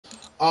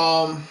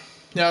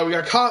Now we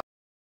got cop.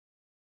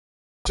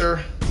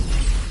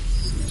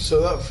 So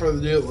without further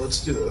ado,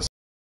 let's do this.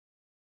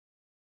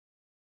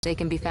 They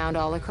can be found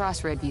all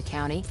across Redview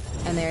County,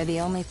 and they're the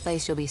only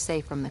place you'll be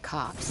safe from the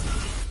cops.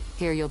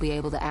 Here you'll be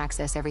able to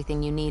access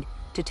everything you need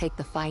to take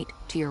the fight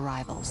to your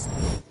rivals.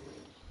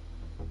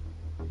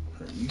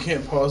 You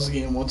can't pause the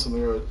game once on the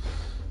road.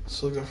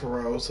 So look out for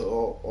rivals at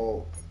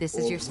all. This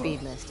is your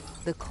speed list,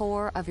 the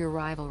core of your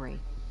rivalry.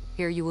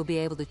 Here you will be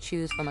able to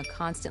choose from a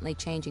constantly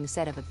changing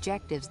set of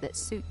objectives that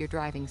suit your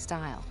driving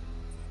style.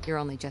 You're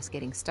only just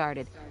getting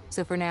started,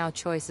 so for now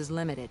choice is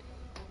limited.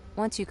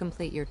 Once you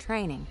complete your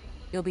training,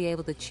 you'll be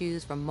able to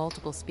choose from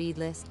multiple speed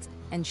lists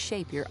and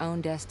shape your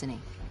own destiny.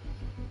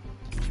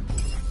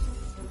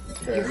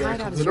 Okay, Your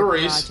hideout is your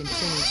garage and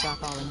tuning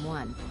shop all in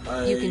one.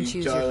 You can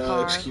choose your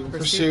car,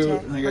 pursuit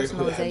tech,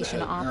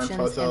 personalization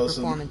options, and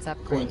performance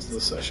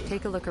upgrades.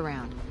 Take a look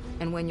around,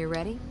 and when you're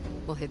ready,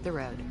 we'll hit the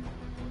road.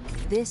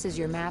 This is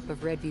your map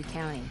of Redview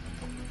County.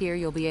 Here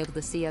you'll be able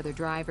to see other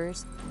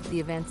drivers, the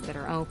events that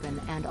are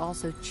open, and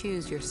also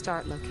choose your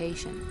start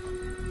location.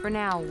 For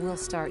now, we'll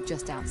start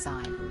just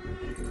outside.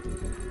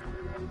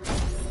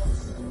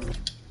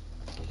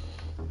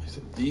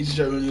 These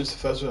gentlemen use the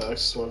festival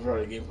access to a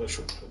variety of gameplay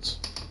shortcuts.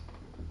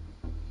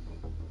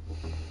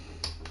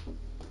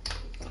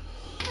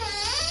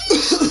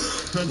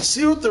 Let's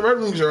see what the Red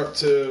Wings are up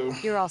to.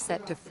 You're all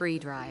set to free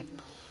drive.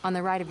 On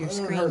the right of your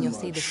screen, you'll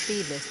see the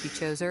speed list you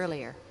chose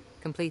earlier.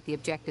 Complete the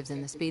objectives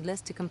in the speed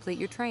list to complete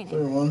your training.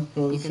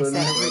 You can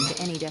set a route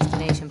to any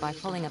destination by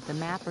pulling up the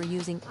map or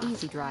using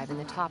Easy Drive in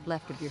the top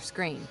left of your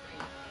screen.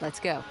 Let's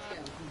go.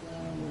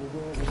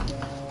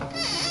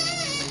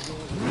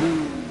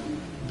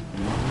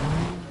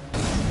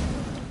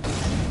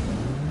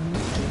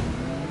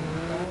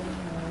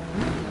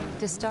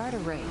 To start a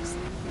race,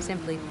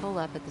 simply pull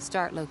up at the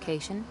start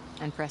location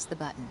and press the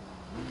button.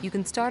 You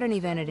can start an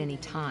event at any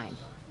time,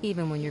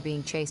 even when you're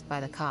being chased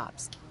by the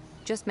cops.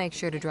 Just make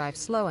sure to drive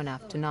slow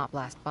enough to not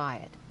blast by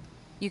it.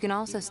 You can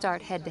also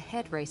start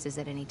head-to-head races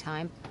at any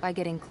time by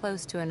getting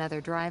close to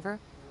another driver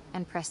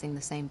and pressing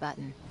the same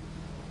button.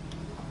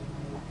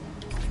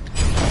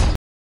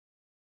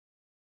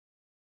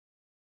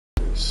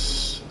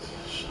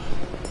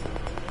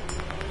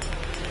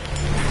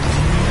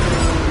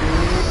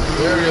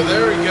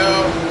 There we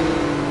go.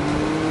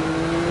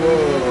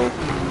 Whoa.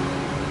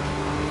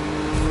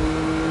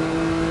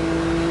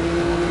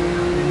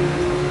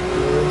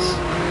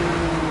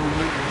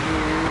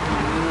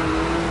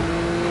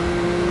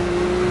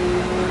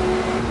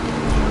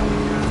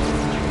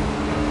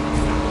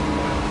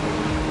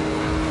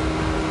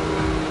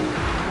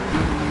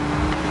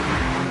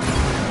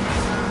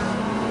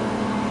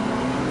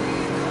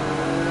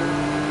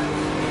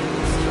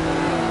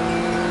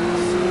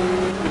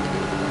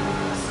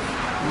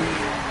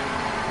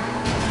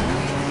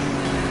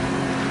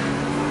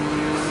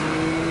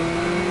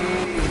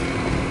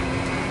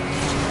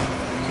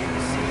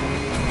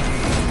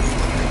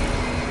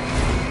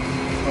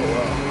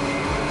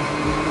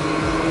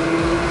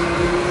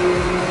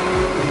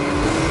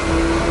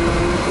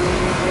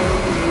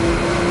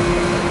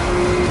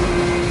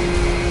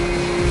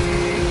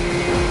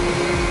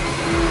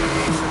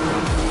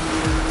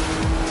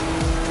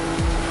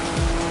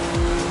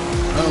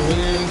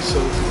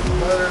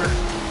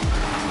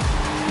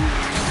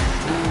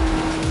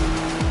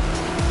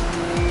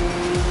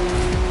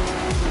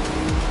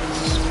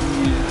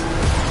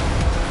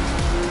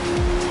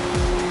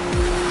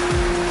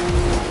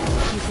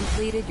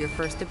 Your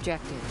first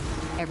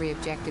objective. Every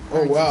objective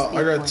I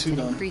got two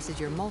done. Increases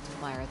your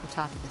multiplier at the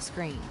top of the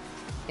screen.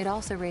 It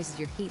also raises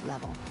your heat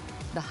level.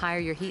 The higher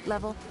your heat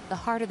level, the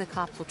harder the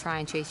cops will try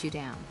and chase you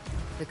down.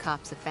 The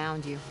cops have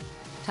found you.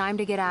 Time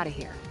to get out of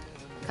here.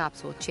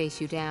 Cops will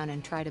chase you down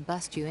and try to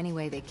bust you any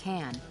way they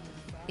can.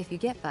 If you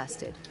get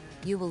busted,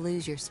 you will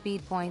lose your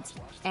speed points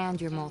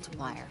and your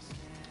multiplier.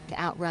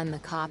 To outrun the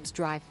cops,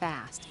 drive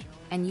fast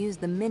and use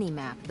the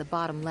mini-map at the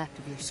bottom left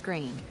of your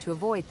screen to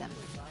avoid them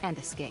and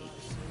escape.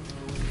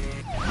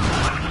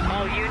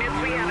 All units,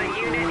 we have a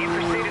unit in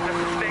pursuit of the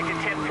suspect at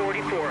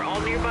 1044.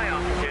 All nearby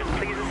officers,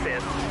 please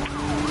assist.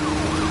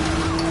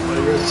 I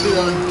got two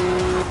done.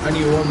 I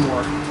need one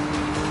more.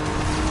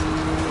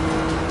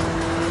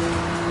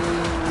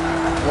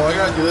 Well, I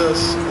gotta do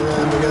this, and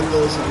then if I get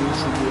this, I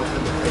usually do a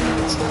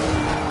head-to-head instead.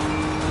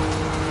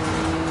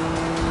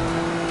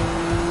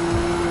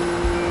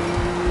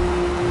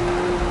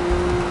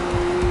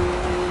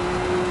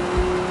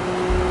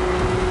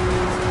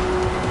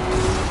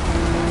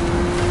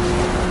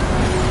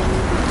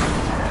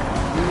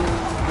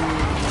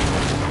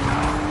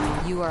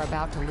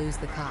 About to lose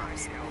the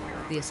cops.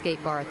 The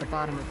escape bar at the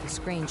bottom of the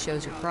screen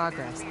shows your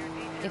progress.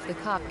 If the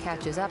cop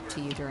catches up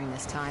to you during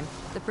this time,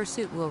 the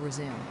pursuit will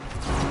resume.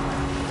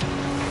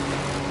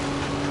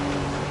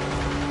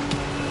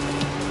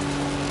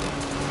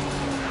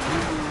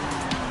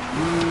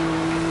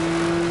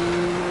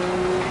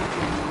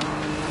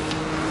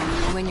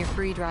 When you're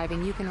free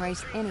driving, you can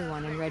race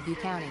anyone in Redview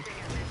County.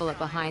 Pull up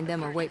behind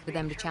them or wait for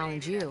them to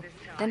challenge you,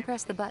 then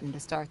press the button to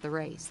start the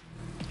race.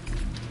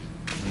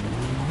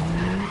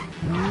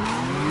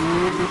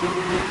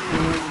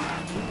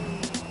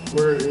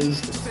 Where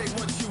is the...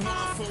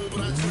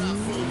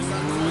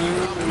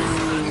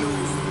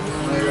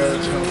 I gotta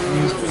turn the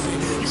music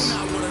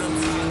on.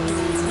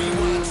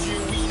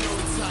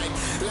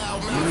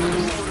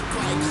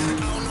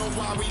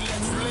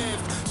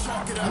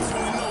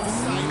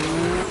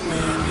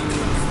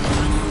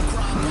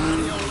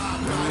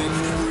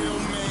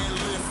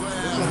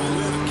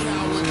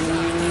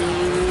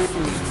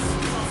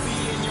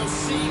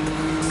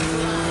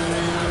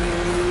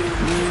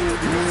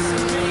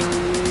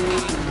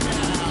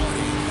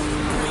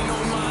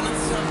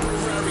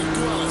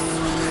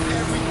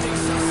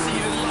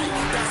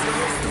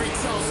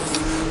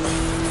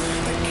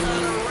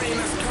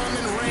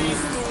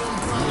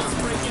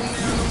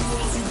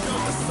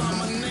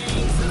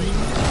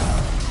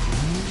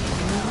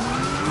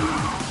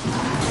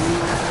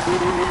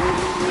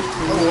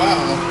 Oh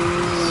wow.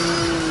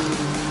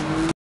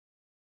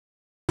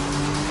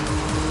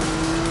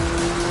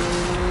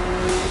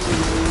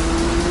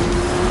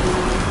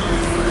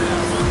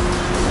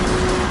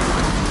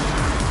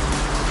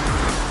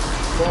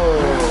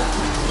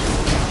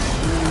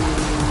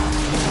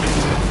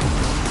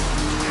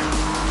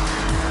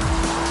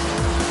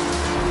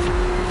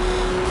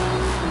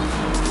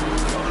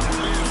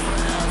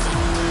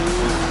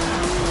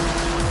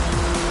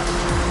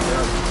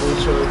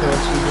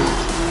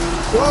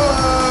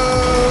 Whoa!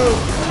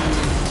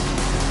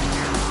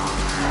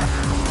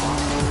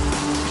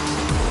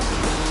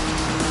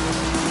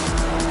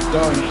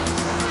 Done.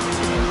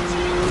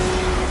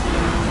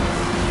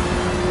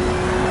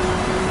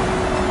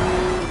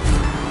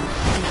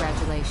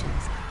 Congratulations.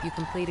 You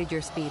completed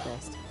your speed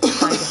list.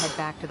 Time to head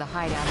back to the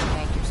hideout and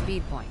bank your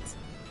speed points.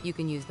 You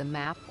can use the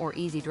map or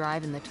easy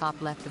drive in the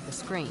top left of the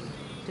screen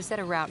to set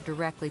a route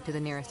directly to the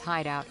nearest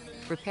hideout,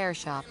 repair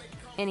shop,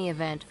 any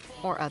event,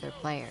 or other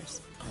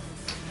players.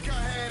 Go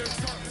ahead and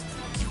talk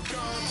you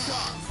gon'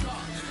 talk.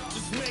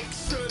 Just make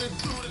sure to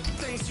do the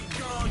things you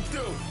gon'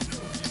 do.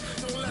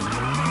 Don't let the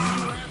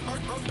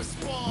things you have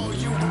spoil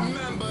you.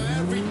 Remember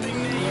everything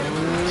they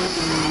ever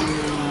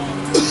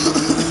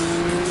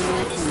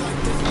control is like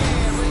the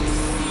air, it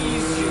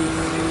deceives you.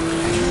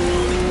 You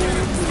only get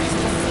a taste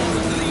before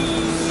it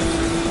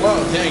leaves. Wow,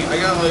 dang, I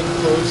got like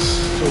close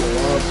to a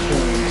lot of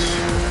points.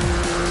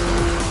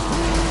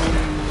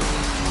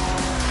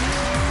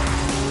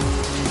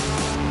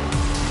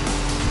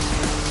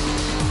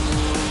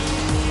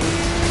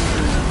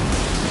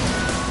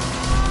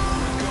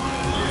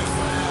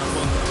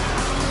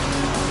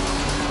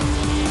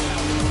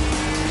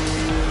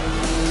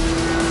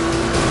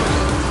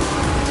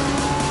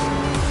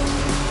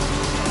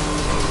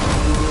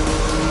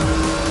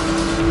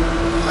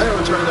 I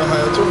haven't tried the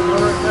highlights. What are we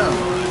doing right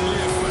now?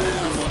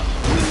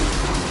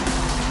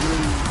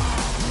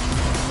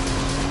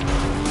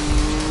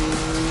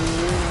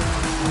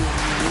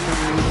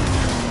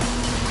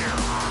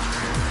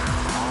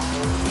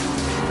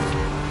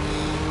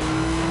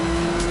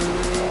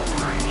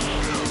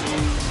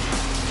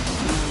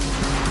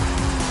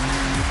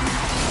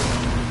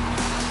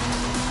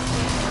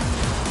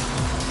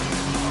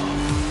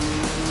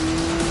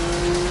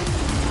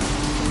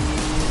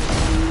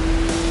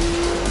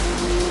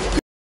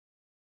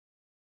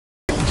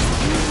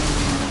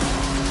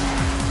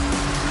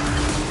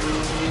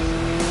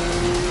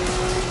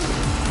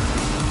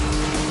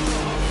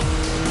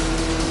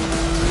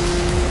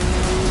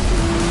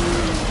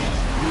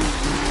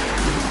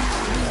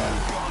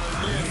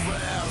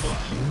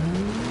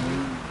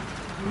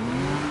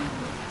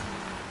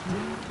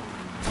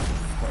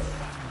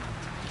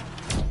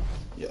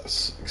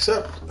 Yes,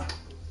 except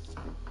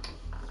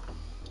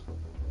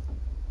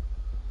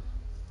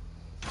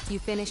You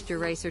finished your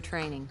racer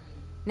training.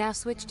 Now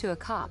switch to a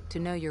cop to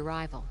know your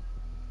rival.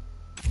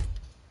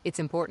 It's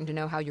important to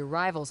know how your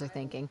rivals are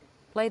thinking.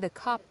 Play the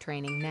cop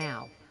training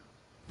now.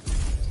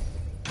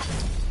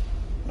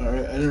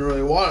 alright, I didn't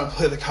really want to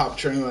play the cop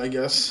training, but I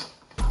guess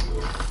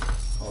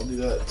I'll do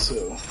that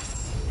too.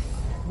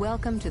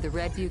 Welcome to the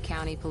Redview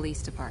County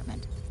Police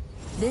Department.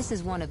 This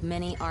is one of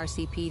many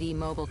RCPD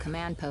mobile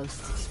command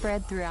posts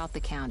spread throughout the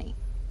county.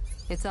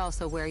 It's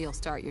also where you'll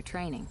start your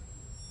training.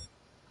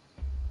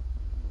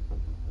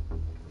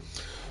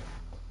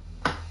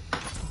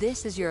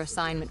 This is your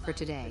assignment for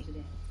today.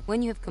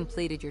 When you have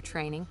completed your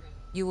training,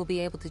 you will be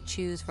able to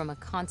choose from a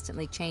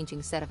constantly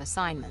changing set of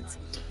assignments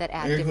that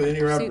add different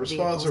Any rapid pursuit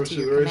response vehicles or to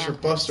to your the racer,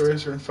 command bus post.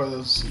 racer, and find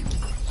those.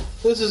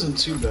 This isn't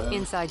too bad.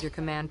 Inside your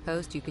command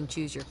post, you can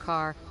choose your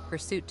car,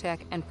 pursuit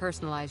tech, and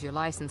personalize your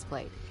license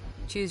plate.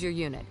 Choose your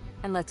unit,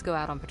 and let's go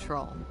out on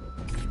patrol.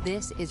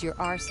 This is your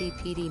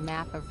RCPD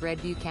map of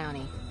Redview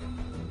County.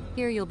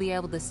 Here you'll be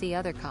able to see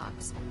other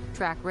cops,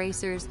 track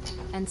racers,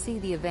 and see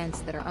the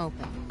events that are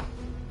open.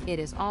 It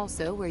is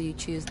also where you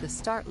choose the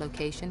start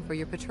location for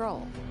your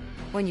patrol.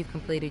 When you've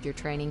completed your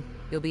training,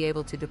 you'll be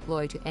able to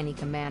deploy to any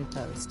command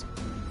post.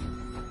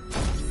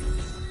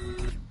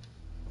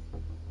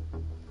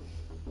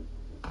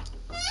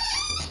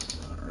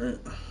 Alright.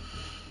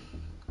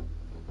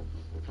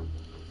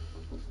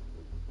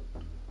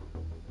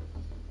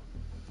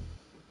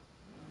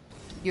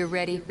 You're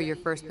ready for your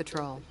first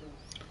patrol.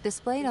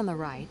 Displayed on the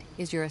right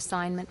is your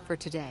assignment for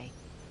today.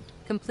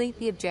 Complete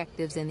the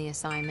objectives in the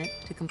assignment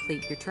to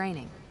complete your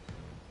training.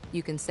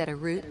 You can set a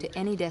route to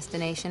any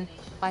destination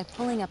by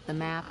pulling up the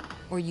map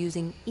or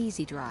using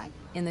Easy Drive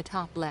in the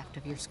top left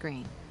of your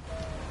screen.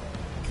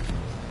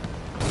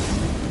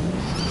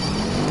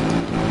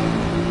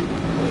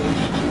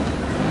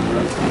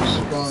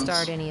 To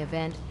start any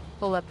event,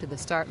 pull up to the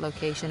start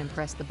location and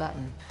press the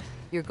button.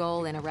 Your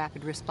goal in a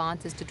rapid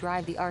response is to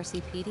drive the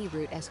RCPD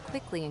route as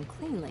quickly and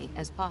cleanly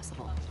as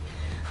possible.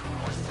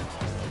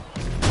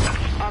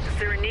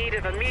 Officer in need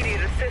of immediate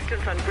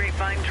assistance on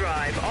Grapevine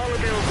Drive. All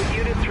available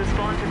units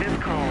respond to this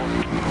call.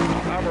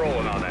 I'm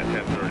rolling on that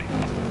 1030.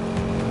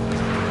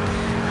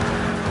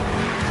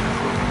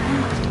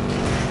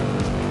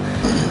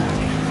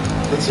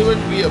 Let's see what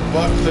would be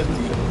 $1.50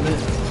 a minute.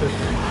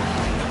 50.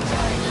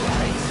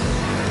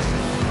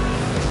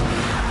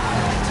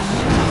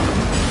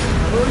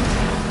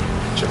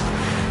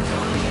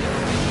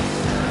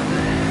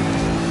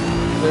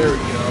 There we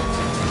go.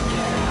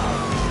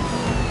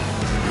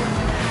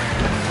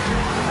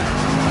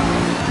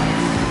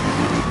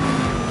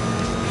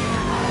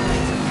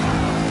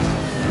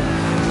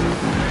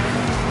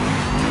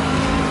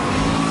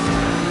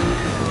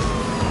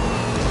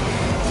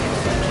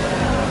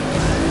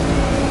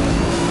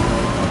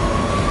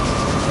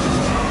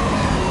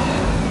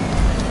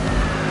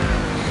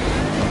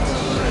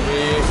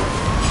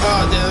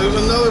 Oh, damn, there was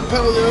another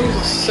penalty. That was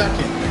a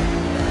second.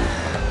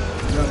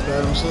 Not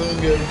bad, I'm still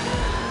doing good.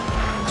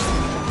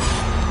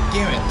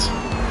 Damn it.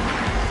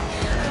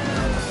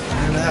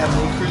 I'm gonna have an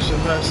increase in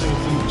passing of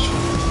each.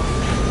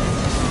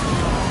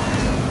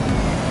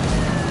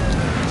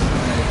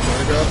 I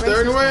got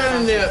there and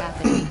win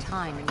it.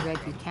 Time in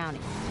Redview County.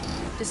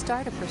 To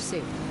start a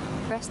pursuit,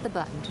 press the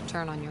button to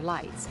turn on your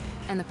lights,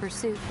 and the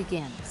pursuit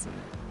begins.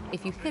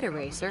 If you hit a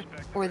racer,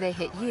 or they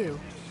hit you,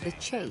 the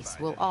chase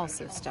will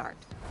also start.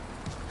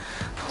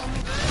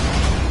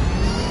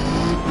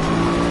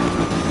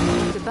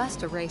 To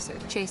bust a racer,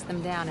 chase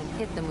them down and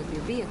hit them with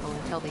your vehicle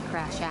until they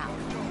crash out.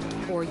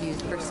 Or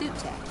use Pursuit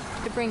Tech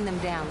to bring them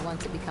down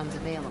once it becomes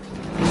available.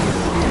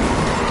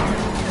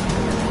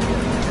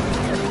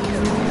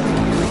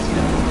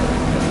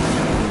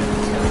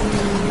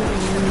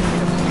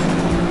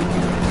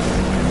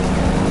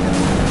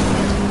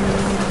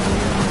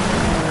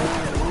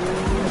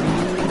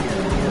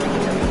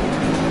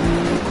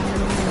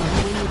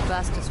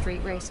 Bust a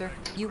street racer,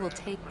 you will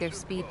take their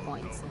speed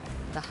points.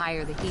 The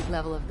higher the heat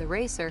level of the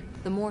racer,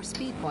 the more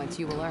speed points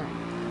you will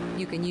earn.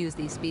 You can use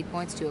these speed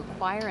points to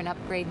acquire and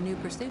upgrade new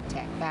pursuit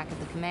tech back at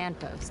the command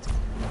post.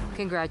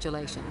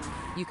 Congratulations,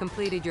 you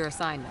completed your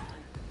assignment.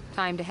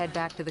 Time to head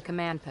back to the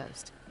command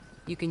post.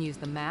 You can use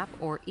the map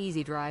or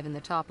Easy Drive in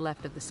the top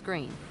left of the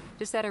screen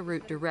to set a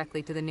route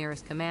directly to the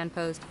nearest command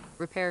post,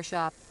 repair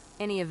shop,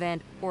 any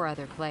event, or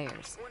other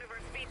players.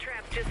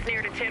 Traps just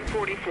near to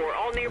 1044.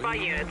 All nearby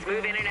units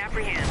move in and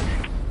apprehend.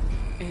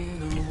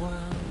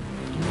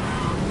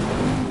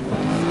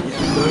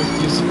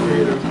 Yeah, use the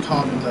Creative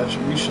Commons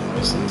Attribution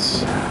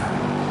License.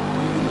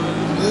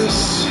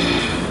 This.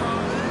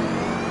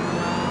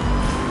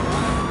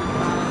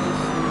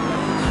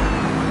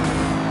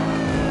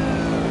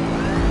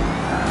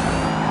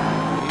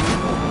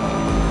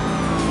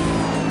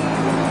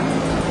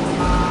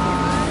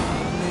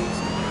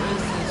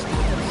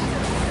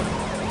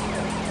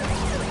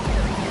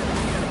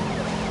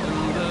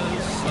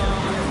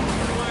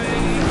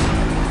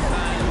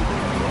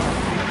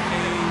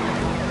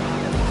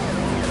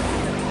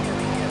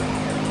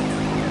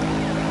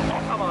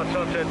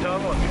 Sunset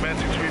Tunnel and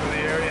commencing sweep of the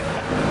area.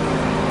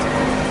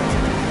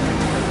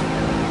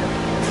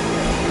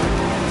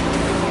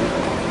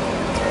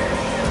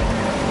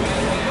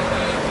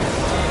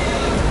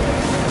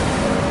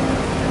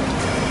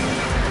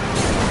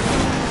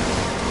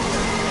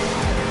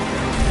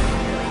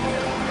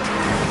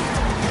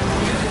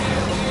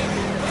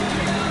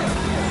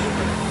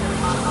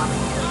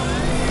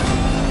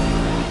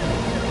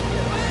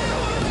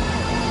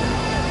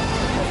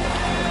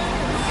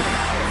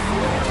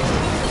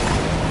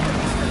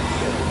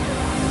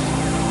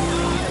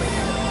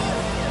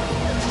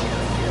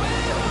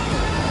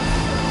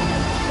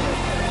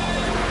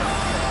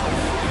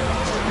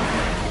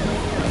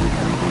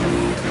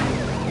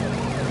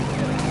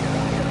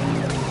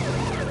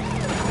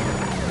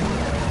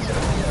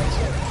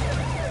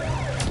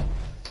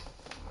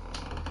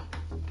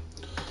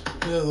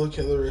 Yeah, look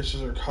at the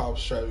racers or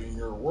cops driving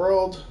your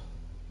world.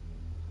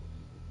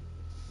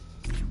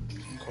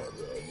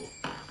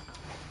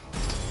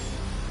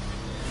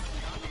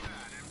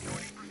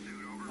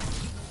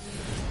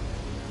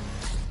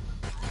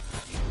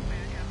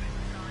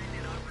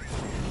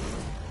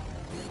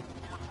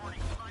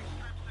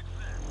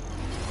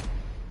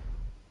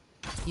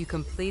 You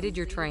completed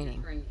your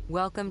training.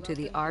 Welcome to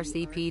the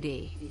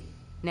RCPD.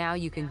 Now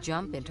you can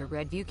jump into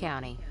Redview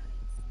County.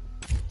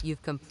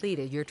 You've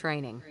completed your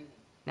training.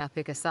 Now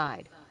pick a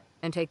side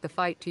and take the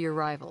fight to your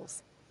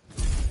rivals.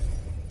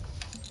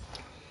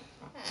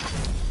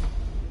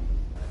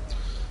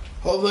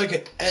 Hopefully I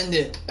can end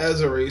it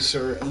as a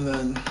racer and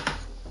then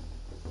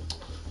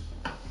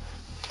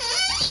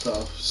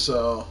stuff.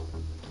 So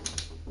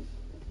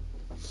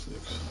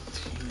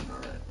 16, all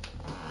right.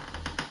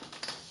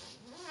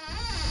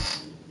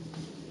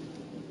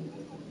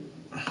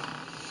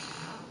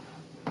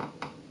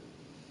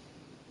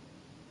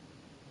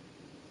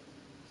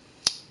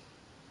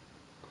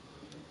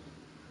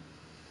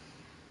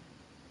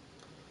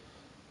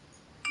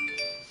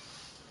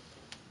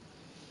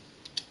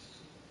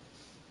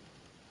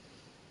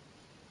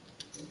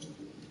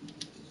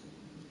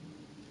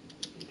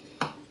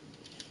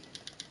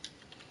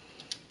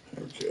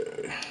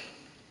 Okay.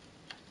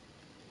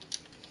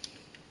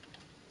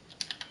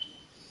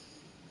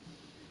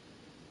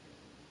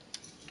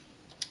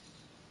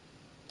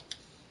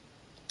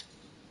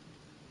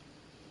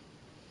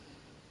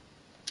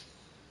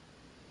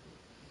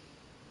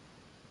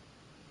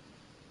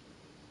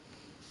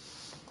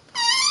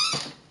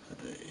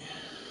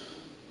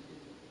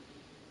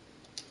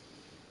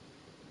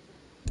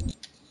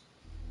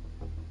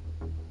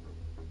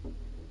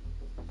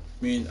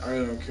 I mean, I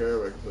don't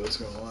care if I can put this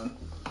going on.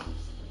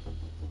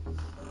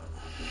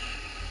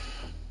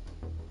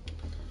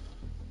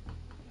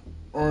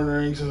 Earn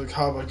ranks as a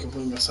cop by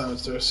completing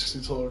assignments. There are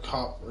 60 total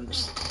cop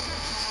ranks.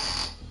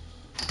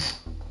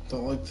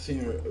 Don't like the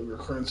theme of your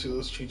currency.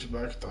 Let's change it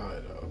back at the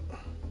hideout.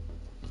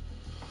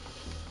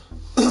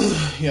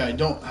 Yeah, I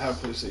don't have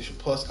PlayStation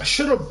Plus. I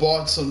should have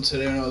bought some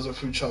today when I was at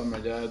food shop with my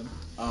dad,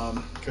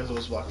 because it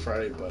was Black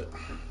Friday, but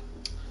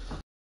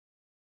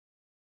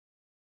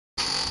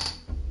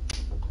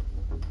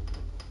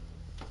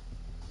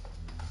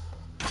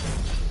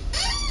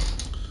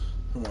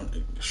come on,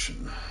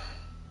 ignition.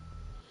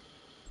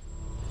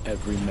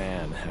 Every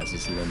man has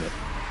his limit,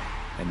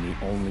 and the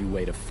only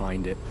way to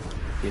find it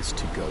is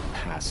to go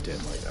past it.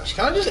 Oh my gosh,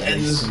 can I just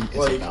end this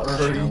like about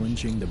already?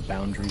 challenging the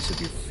boundaries of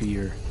your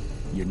fear,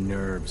 your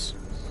nerves,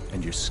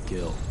 and your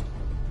skill.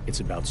 It's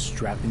about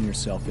strapping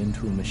yourself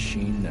into a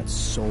machine that's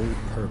sole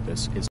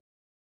purpose is.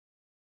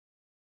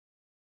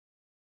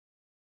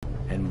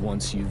 And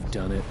once you've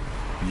done it,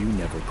 you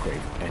never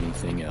crave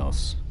anything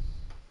else.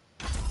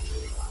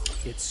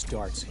 It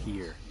starts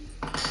here.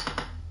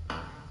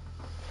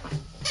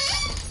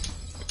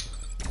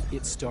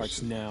 It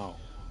starts now.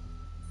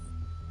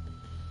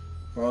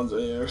 On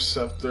the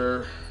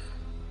interceptor.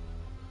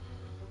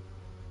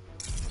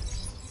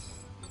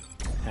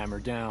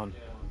 Hammer down.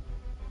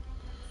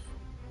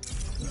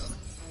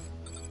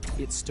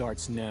 It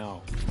starts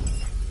now.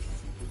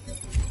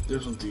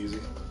 This one's easy.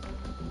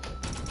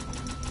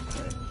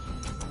 Alright.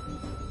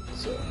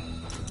 So.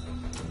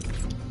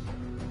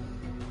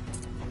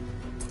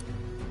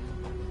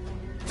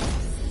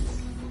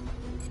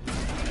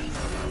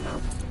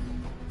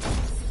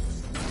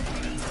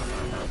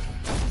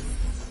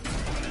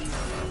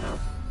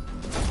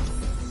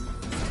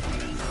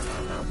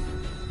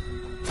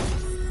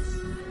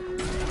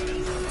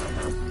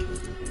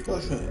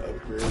 That's gonna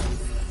upgrade.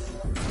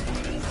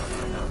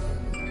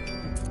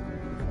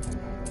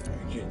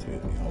 I can't do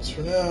anything else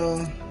for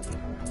now.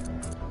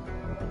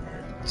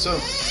 Alright, so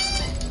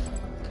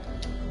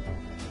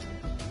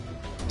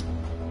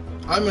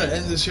I'm gonna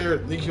end this here.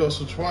 Thank you all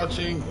so much for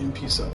watching, and peace out.